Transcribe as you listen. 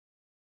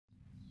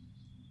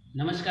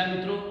નમસ્કાર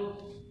મિત્રો,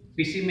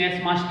 પીસી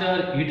maths master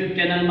YouTube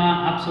ચેનલમાં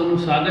આપ સૌનું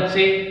સ્વાગત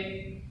છે।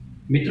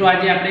 મિત્રો,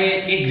 આજે આપણે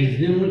એક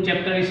રિઝનિંગનું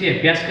ચેપ્ટર વિશે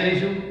અભ્યાસ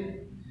કરીશું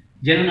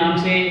જેનું નામ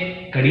છે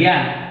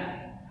ઘડિયાળ।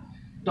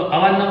 તો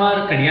અવારનવાર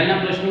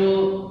ઘડિયાળના પ્રશ્નો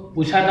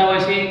પૂછાતા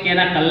હોય છે કે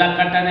એના કલાક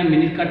કાંટા અને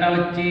મિનિટ કાંટા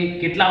વચ્ચે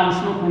કેટલા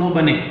અંશનો ખૂણો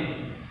બને।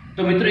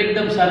 તો મિત્રો,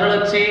 એકદમ સરળ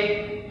જ છે,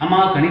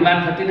 આમાં ઘણી વાર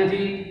થતી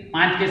નથી।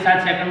 5 કે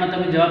 7 સેકન્ડમાં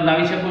તમે જવાબ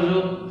લાવી શકો છો,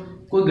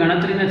 કોઈ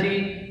ગણતરી નથી,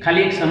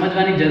 ખાલી એક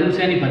સમજવાની જરૂર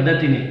છે એની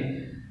પદ્ધતિને।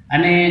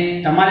 અને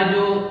તમારે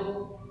જો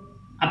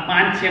આ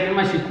 5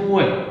 સેકન્ડમાં શીખવું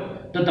હોય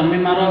તો તમે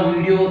મારો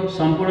વિડિયો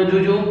સંપૂર્ણ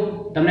જોજો,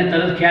 તમને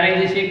તરત ખ્યાલ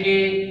આવી જશે કે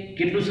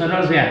કેટલું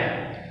સરળ છે આ।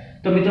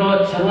 તો મિત્રો,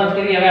 શરૂઆત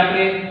કરીએ। હવે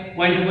આપણે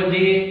પોઈન્ટ ઉપર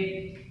જઈએ।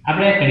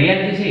 આપણે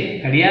ઘડિયાળ જે છે,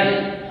 ઘડિયાળ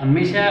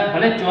હંમેશા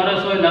ભલે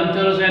ચોરસ હોય,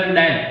 લંબચોરસ હોય એનું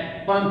ડાયલ,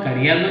 પણ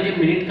ઘડિયાળનો જે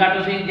મિનિટ કાંટો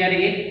છે જ્યારે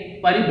એક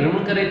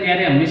પરિભ્રમણ કરે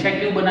ત્યારે હંમેશા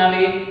કેવું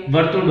બનાવે?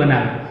 વર્તુળ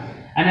બનાવે।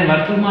 અને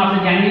વર્તુળમાં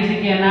આપણે જાણીએ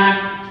છીએ કે એના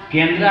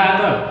કેન્દ્ર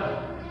આગળ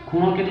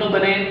ખૂણો કેટલો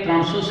બને?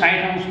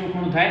 360 અંશનો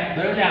ખૂણો થાય,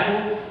 બરાબર? એટલે આખું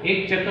એક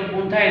ચક્કર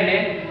પૂર્ણ થાય એટલે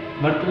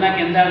વર્તુળના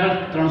કેન્દ્ર આગળ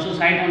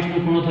 360 અંશનો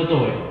ખૂણો થતો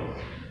હોય।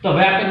 તો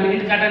હવે આપણે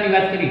મિનિટ કાંટાની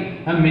વાત કરી।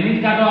 હવે મિનિટ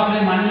કાંટો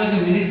આપણે માની લો કે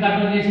મિનિટ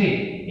કાંટો જે છે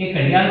એ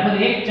ઘડિયાળ પર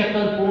એક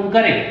ચક્કર પૂર્ણ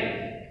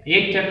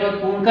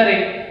કરે,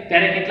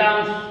 ત્યારે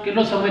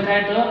કેટલો સમય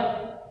થાય? તો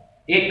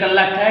 1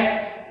 કલાક થાય।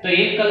 તો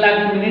 1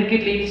 કલાકની મિનિટ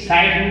કેટલી?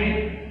 60 મિનિટ।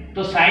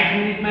 તો 60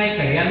 મિનિટમાં એ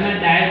ઘડિયાળના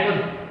ડાયલ પર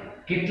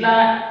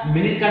કેટલા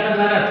મિનિટ કાંટા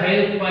દ્વારા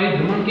થયેલ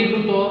પરિભ્રમણ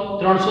કેટલું? તો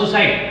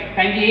 360।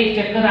 કારણ કે એક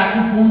ચક્કર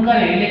આખું પૂર્ણ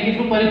કરે એટલે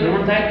કેટલું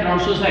પરિભ્રમણ થાય?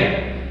 360।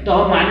 તો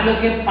હવે માની લો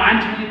કે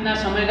 5 મિનિટના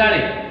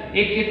સમયગાળે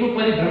એ કેટલું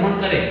પરિભ્રમણ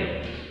કરે?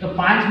 તો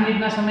 5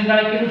 મિનિટના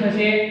સમયગાળે કેટલું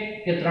થશે?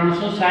 કે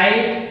 360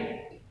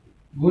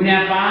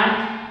 ગુણ્યા 5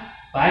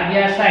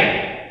 ભાગ્યા 60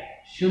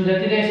 શું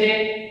જતી રહેશે?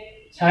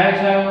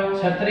 6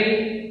 36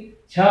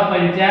 6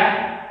 5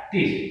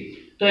 30।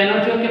 તો એનો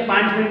જો કે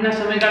 5 મિનિટના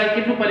સમયગાળે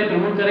કેટલું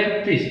પરિભ્રમણ કરે?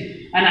 30।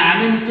 અને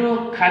આમે મિત્રો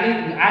ખાલી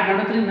આ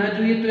ગણતરી ન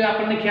જોઈએ તો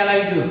આપણને ખ્યાલ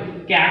આવી ગયો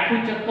કે આખું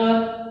ચક્કર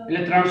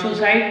એટલે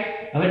 360।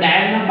 હવે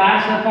ડાયલના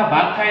 12 સરખા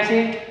ભાગ થાય છે,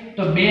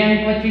 તો બે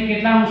અંક વચ્ચે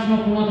કેટલા અંશનો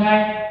ખૂણો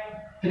થાય?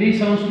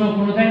 30 અંશનો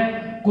ખૂણો થાય।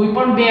 કોઈ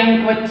પણ બે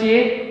અંક વચ્ચે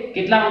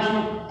કેટલા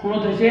અંશનો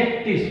ખૂણો થશે?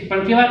 30।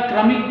 પણ કેવા?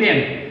 ક્રમિક બે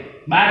અંક।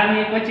 12 અને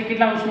 1 વચ્ચે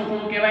કેટલા અંશનો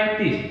ખૂણો કહેવાય?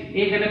 30।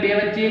 1 અને 2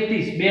 વચ્ચે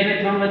 30, 2 અને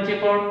 3 વચ્ચે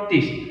પણ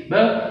 30,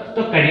 બરાબર?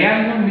 તો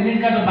ઘડિયાળનો મિનિટ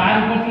કાંટો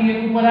 12 ઉપરથી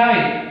 1 ઉપર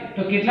આવે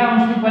તો કેટલા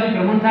અંશનું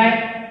પરિભ્રમણ થાય?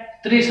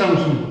 30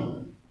 અંશનું,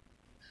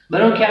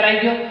 બરાબર? ખ્યાલ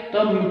આવી ગયો? તો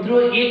મિત્રો,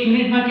 1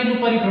 મિનિટમાં કેટલું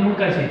પરિભ્રમણ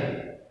કરશે?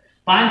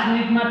 5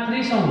 મિનિટમાં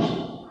 30 અંશ।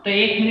 તો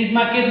 1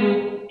 મિનિટમાં કેટલું?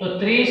 તો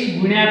 30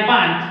 ગુણ્યા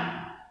 5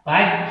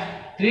 ભાગ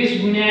 30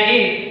 ગુણ્યા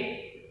 1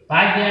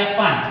 ભાગ્યા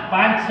 5,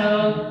 5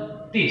 6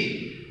 30।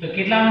 તો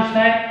કેટલા અંશ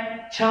થાય?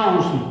 6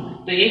 અંશનું।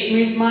 તો 1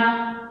 મિનિટમાં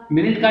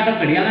મિનિટ કાંટો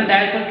ઘડિયાળના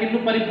ડાયલ પર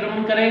કેટલું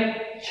પરિભ્રમણ કરે?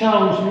 6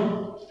 અંશનું।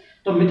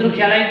 તો મિત્રો,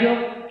 ખ્યાલ આવી ગયો?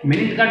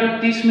 મિનિટ કાંટો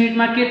 30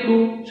 મિનિટમાં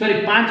કેટલું?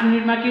 5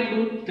 મિનિટમાં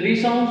કેટલું?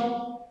 30 અંશ।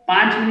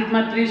 5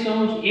 મિનિટમાં 30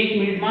 અંશ, 1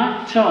 મિનિટમાં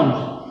 6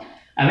 અંશ।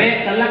 હવે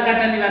કલાક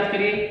કાંટાની વાત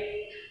કરીએ।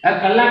 હવે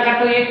કલાક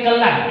કાંટો 1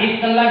 કલાક, 1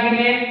 કલાક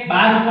એટલે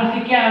 12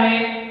 ઉપરથી ક્યાં આવે?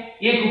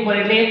 1 ઉપર,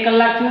 એટલે 1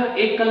 કલાક થયો।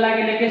 1 કલાક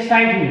એટલે કે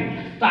 60 મિનિટ।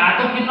 તો આ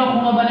તો કેટલો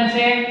ખૂણો બને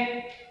છે?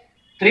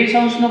 30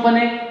 અંશનો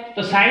બને।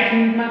 તો 60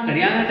 મિનિટમાં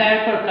ઘડિયાળના ડાયલ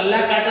પર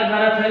કલાક કાંટા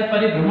દ્વારા થયેલ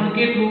પરિભ્રમણ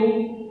કેટલું?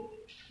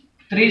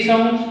 30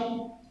 અંશ।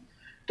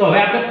 તો હવે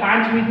આપણે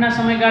 5 મિનિટના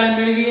સમયગાળે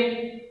મેળવીએ।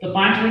 તો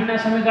 5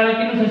 મિનિટના સમયગાળે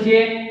કેટલું થશે?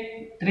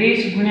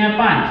 30 ગુણ્યા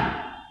 5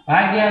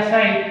 ભાગ્યા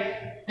 60,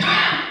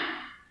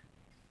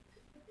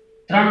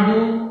 3 દુ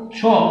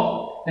 6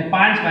 અને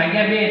 5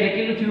 ભાગ્યા 2 એટલે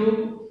કેટલું થયું?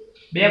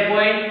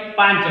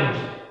 2.5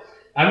 અંશ।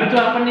 હવે તો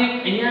આપણને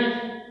અહીંયા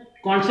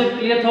કોન્સેપ્ટ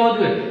ક્લિયર થવો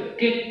જોઈએ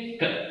કે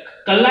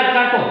કલાક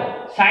કાંટો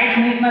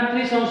 60 મિનિટમાં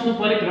 30 અંશનું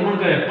પરિભ્રમણ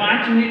કરે,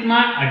 5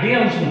 મિનિટમાં 2.5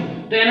 અંશનું।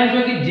 તો એનો જો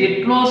કે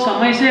જેટલો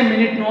સમય છે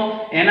મિનિટનો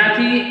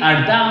એનાથી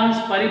અડધા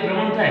અંશ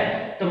પરિભ્રમણ થાય।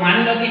 તો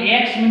માની લો કે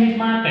x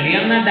મિનિટમાં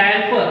ઘડિયાળના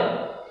ડાયલ પર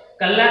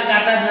કલાક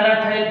કાંટા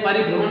દ્વારા થયેલ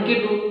પરિભ્રમણ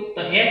કેટલું?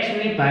 તો x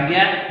મિનિટ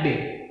ભાગ્યા 2।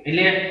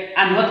 એટલે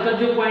આ નોંધ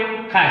કરજો પોઈન્ટ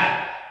ખાસ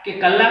કે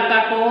કલાક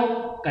કાંટો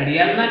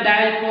ઘડિયાળના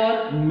ડાયલ પર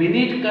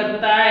મિનિટ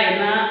કરતા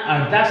એના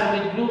અડધા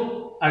સમય જેટલું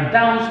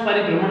અડધા અંશ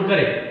પરિભ્રમણ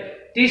કરે।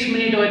 30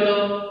 મિનિટ હોય તો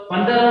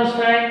 15 અંશ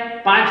થાય,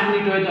 5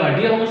 મિનિટ હોય તો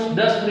 2.5 અંશ,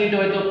 10 મિનિટ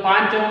હોય તો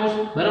 5 અંશ,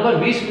 બરાબર?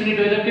 20 મિનિટ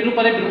હોય તો કેટલું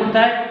પરિભ્રમણ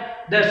થાય?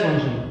 10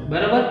 અંશનું,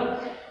 બરાબર?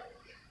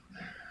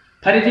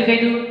 ફરીથી કહી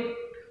દઉં,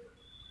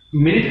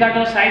 મિનિટ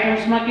કાંટો 60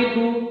 અંશમાં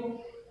કેટલું?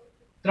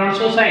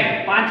 360।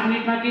 5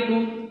 મિનિટમાં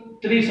કેટલું?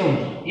 30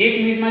 અંશ। 1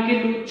 મિનિટમાં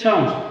કેટલું? 6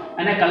 અંશ।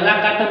 અને કલાક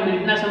કાંટો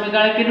મિનિટના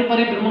સમયગાળે કેટલું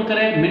પરિભ્રમણ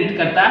કરે? મિનિટ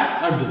કરતા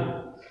અડધું।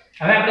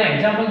 હવે આપણે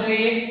એક્ઝામ્પલ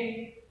જોઈએ।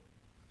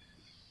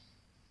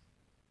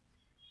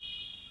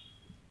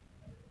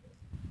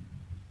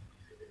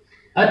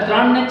 હવે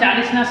 3 ને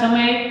 40 ના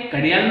સમયે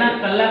ઘડિયાળના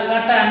કલાક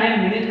કાંટા અને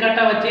મિનિટ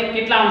કાંટા વચ્ચે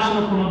કેટલા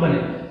અંશનો ખૂણો બને?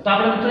 તો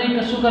આપણે મિત્રો અહીં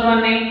કશું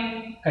કરવાનું નહીં,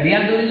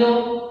 ઘડિયાળ દોરી દો।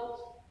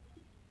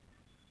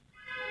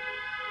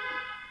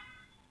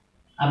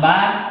 આ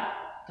 12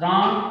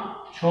 3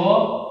 6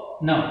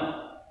 9,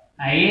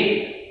 આ 1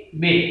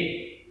 2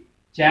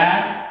 4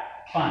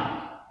 5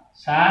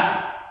 7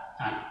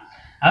 8।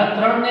 હવે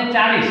 3 ને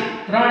 40,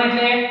 3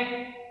 એટલે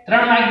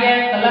 3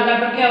 વાગ્યા કલાક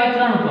કાંટો ક્યાં હોય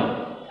 3 ઉપર.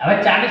 હવે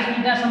 40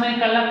 મિનિટના સમયે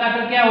કલાક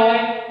કાંટો ક્યાં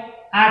હોય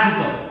 8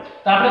 ઉપર.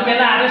 તો આપણે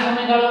પહેલા આરે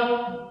સમયગાળો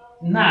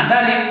ના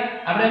આધારે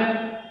આપણે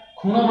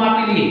ખૂણો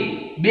માપી લઈએ.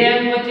 બે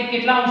અંક વચ્ચે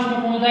કેટલા અંશનો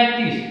ખૂણો થાય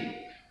 30.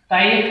 તો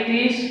 1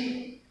 30,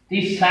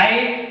 30 60,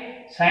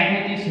 60 ને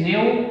 30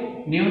 90,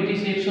 90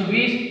 30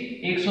 120,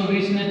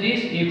 120 ને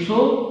 30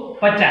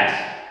 150.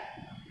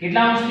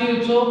 કેટલા અંશ થયું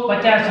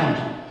 150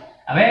 અંશ.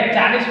 હવે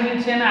 40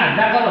 મિનિટ છે એના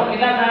અડધા કરો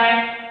કેટલા થાય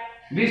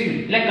 20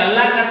 મિનિટ. એટલે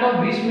કલાક કાંટો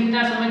 20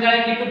 મિનિટના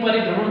સમયગાળે કેટલું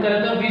પરિભ્રમણ કરે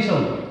તો 20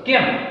 અંશ.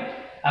 કેમ?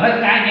 હવે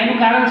એનું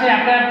કારણ છે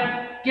આપણે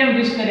કેમ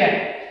 20 કર્યા?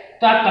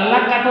 તો આ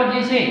કલાક કાંટો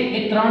જે છે એ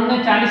 3 ને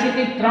 40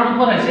 કે 3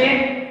 પર હશે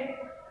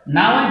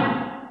ના હોય ને,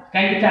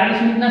 કારણ કે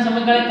 40 મિનિટના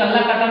સમયગાળે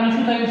કલાક કાંટાનું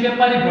શું થયું છે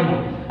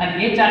પરિભ્રમણ, અને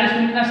એ 40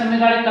 મિનિટના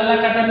સમયગાળે કલાક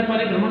કાંટાનું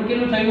પરિભ્રમણ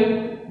કેટલું થયું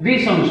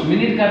 20 અંશ,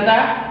 મિનિટ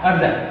કરતા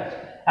અડધા.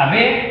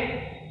 હવે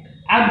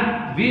આ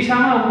 20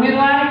 આમાં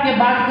ઉમેરવા કે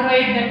બાદ કરવા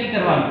એ જ નક્કી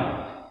કરવાનું.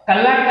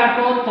 કલાક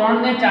કાંટો 3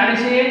 ને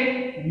 40 એ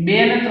 2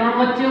 અને 3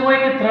 વચ્ચે હોય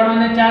કે 3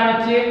 અને 4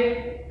 વચ્ચે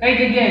કઈ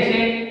જગ્યાએ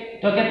છે?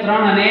 તો કે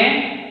 3 અને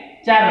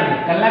 4 વચ્ચે.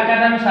 કલાક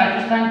કાંટાનું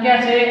સાચું સ્થાન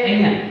ક્યાં છે?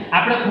 અહીંયા.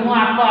 આપણે ખૂણો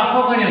આખો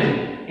ગણ્યો છે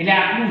એટલે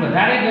આટલું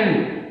વધારે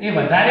ગણ્યું, એ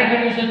વધારે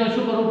ગણ્યું છે તો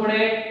શું કરવું પડે?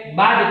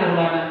 બાદ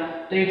કરવાના.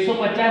 તો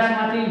 150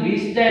 માંથી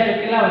 20 જાય તો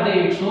કેટલા વધે?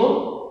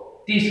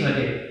 130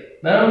 વધે.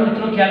 બરાબર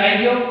મિત્રો, ખ્યાલ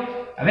આવી ગયો?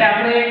 હવે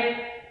આપણે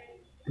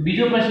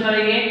બીજો પ્રશ્ન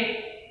લઈએ.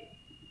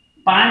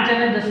 5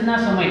 અને 10 ના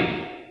સમય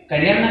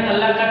ઘડિયાળના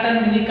કલાક કાંટા અને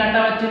મિનિટ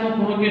કાંટા વચ્ચેનો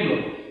ખૂણો કેટલો?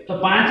 તો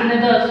 5 અને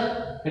 10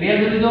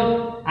 ઘડિયાળ દોરી દો.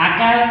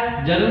 આકાર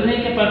જરૂર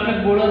નહીં કે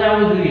પરફેક્ટ ગોળો જ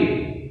આવવો જોઈએ,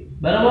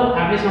 બરાબર?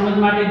 આપણે સમજ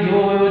માટે જેવો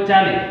હોય એવો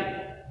ચાલે.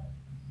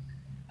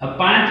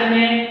 5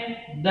 અને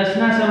 10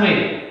 ના સમય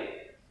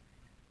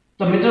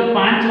તો મિત્રો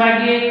 5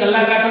 વાગ્યે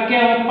કલાક કાંટો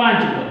ક્યાં હોય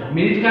 5 ઉપર,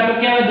 મિનિટ કાંટો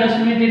ક્યાં હોય 10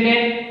 મિનિટ એટલે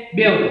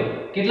 2 ઉપર.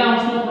 કેટલા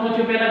અંશનો ખૂણો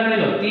છે પહેલા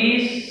ગણી લો?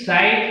 30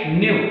 60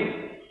 90.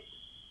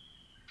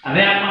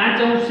 હવે આ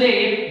 5 અંશ છે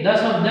એ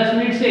 10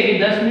 મિનિટ છે, એ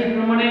 10 મિનિટ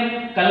પ્રમાણે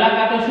કલાક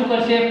કાંટો શું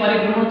કરશે?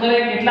 પરિભ્રમણ કરે.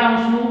 કેટલા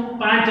અંશનું?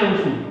 5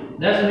 અંશનું,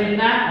 10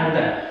 મિનિટના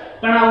અડધા.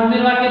 પણ આ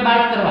ઉમેરવા કે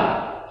બાદ કરવા?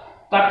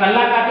 તો આ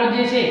કલાક કાંટો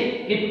જે છે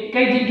એ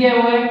કઈ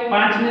જગ્યાએ હોય?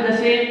 5 ને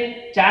 10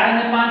 4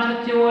 અને 5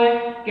 વચ્ચે હોય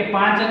કે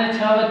 5 અને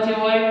 6 વચ્ચે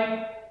હોય?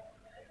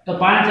 તો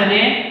 5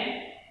 અને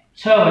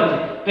 6 વચ્ચે.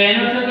 તો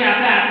એનો એટલે કે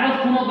આપણે આટલો જ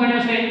ખૂણો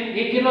ગણ્યો છે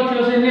એ કેટલો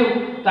થયો છે 90.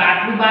 તો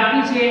આટલું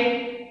બાકી છે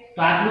તો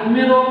આટલું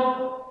ઉમેરો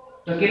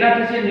તો કેટલા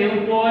થશે?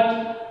 90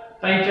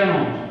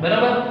 95.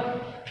 બરાબર?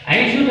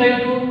 અહીં શું થયું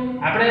હતું?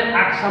 આપણે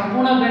આ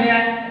સંપૂર્ણ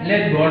ગણ્યા એટલે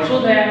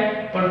 150 થયા,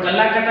 પણ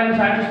કલાક કાંટાનું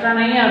સાચું સ્થાન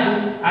અહીંયા હતું,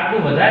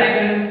 આટલું વધારે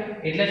ગણ્યું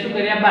એટલે શું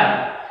કર્યા? બાદ.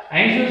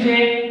 અહીં શું છે?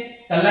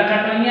 કલાક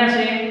કાંટો અહીંયા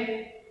છે,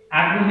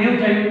 આટલું 90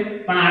 થયું,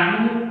 પણ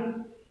આટલું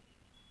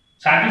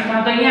સાચું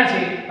સ્થાન તો અહીંયા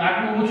છે, તો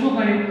આટલું ઓછું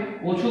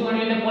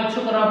ગણ્યું એટલે 5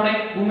 શું કરવા આપણે?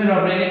 ઉમેરવા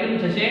આપણે. એટલે કેટલું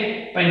થશે?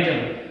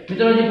 95.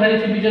 મિત્રો જે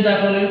ફરીથી બીજો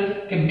દાખલો લ્યો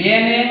કે 2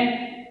 ને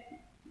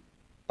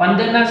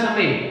 15 ના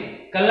સમયે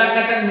કલાક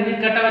કાંટા અને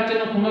મિનિટ કાંટા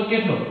વચ્ચેનો ખૂણો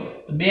કેટલો?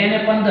 2 અને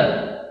 15.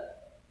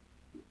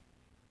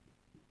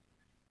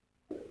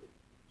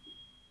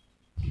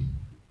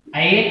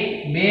 આ 1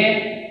 2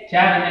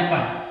 4 અને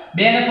 5.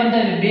 2 અને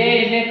 15 2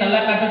 એટલે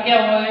કલાક કાંટો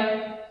ક્યાં હોય?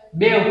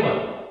 2 ઉપર.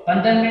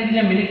 15 મિનિટ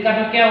એટલે મિનિટ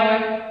કાંટો ક્યાં હોય?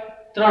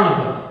 3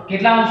 ઉપર.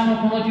 કેટલા અંશનો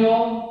ખૂણો થયો?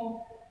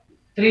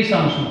 30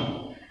 અંશનો.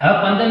 હવે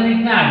 15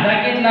 મિનિટના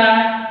અડધા કેટલા?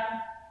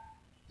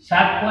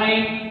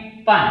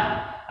 7.5.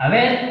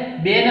 હવે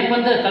 2 ને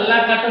 15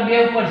 કલાક કાંટો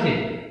 2 ઉપર છે.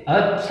 હવે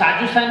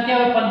સાચું સ્થાન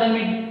ક્યાં હોય? 15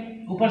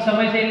 મિનિટ ઉપર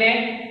સમય છે એટલે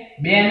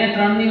 2 અને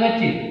 3 ની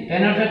વચ્ચે. તો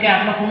એનો અર્થ કે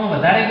આપણો ખૂણો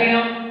વધારે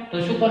ગણ્યો તો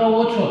શું કરો?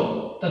 ઓછો.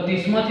 તો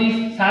 30 માંથી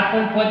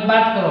 7.5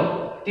 બાદ કરો.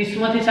 30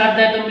 માંથી 7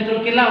 જાય તો મિત્રો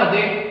કેટલા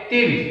વધે?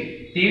 23.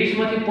 23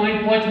 માંથી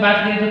 0.5 બાદ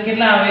કરીએ તો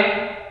કેટલા આવે?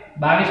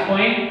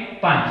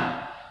 22.5.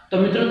 તો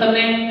મિત્રો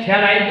તમને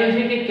ખ્યાલ આવી ગયો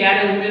છે કે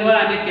ક્યારે ઉમેરવા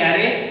અને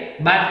ક્યારે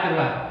બાદ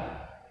કરવા.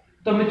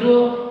 તો મિત્રો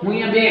હું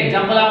અહીંયા બે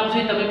એક્ઝામ્પલ આપું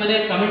છું, તમે મને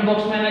કમેન્ટ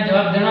બોક્સમાં એના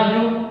જવાબ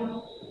જણાવજો.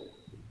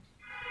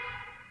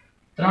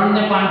 3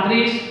 ને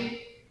 35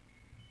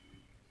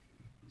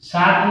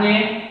 7 ને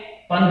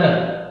 15.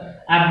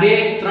 આ બે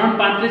 3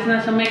 35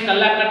 ના સમયે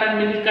કલાક કાંટા અને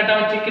મિનિટ કાંટા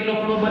વચ્ચે કેટલો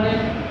ખૂણો બને?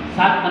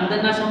 7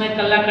 15 ના સમયે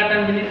કલાક કાંટા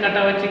અને મિનિટ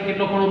કાંટા વચ્ચે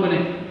કેટલો ખૂણો બને?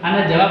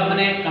 આના જવાબ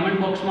મને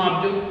કમેન્ટ બોક્સમાં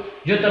આપજો.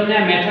 જો તમને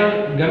આ મેથડ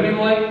ગમી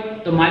હોય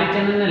તો મારી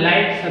ચેનલને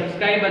લાઈક,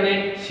 સબસ્ક્રાઇબ અને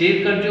શેર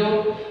કરજો.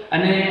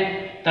 અને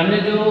તમને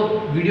જો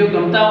વિડિયો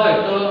ગમતા હોય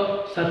તો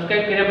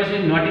સબસ્ક્રાઇબ કર્યા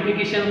પછી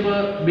નોટિફિકેશન પર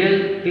બેલ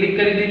ક્લિક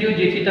કરી દેજો,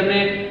 જેથી તમને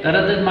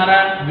તરત જ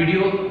મારા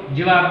વિડિયો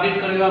જેવા અપડેટ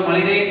કરો એવા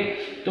મળી રહે.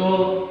 તો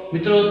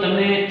મિત્રો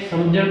તમને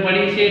સમજણ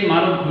પડી છે,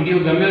 મારો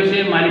વિડિયો ગમ્યો છે,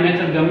 મારી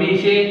મેથડ ગમી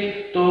છે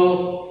તો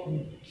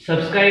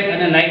સબસ્ક્રાઇબ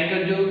અને લાઈક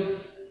કરજો.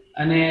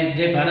 અને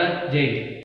જય ભારત, જય હિન્દ.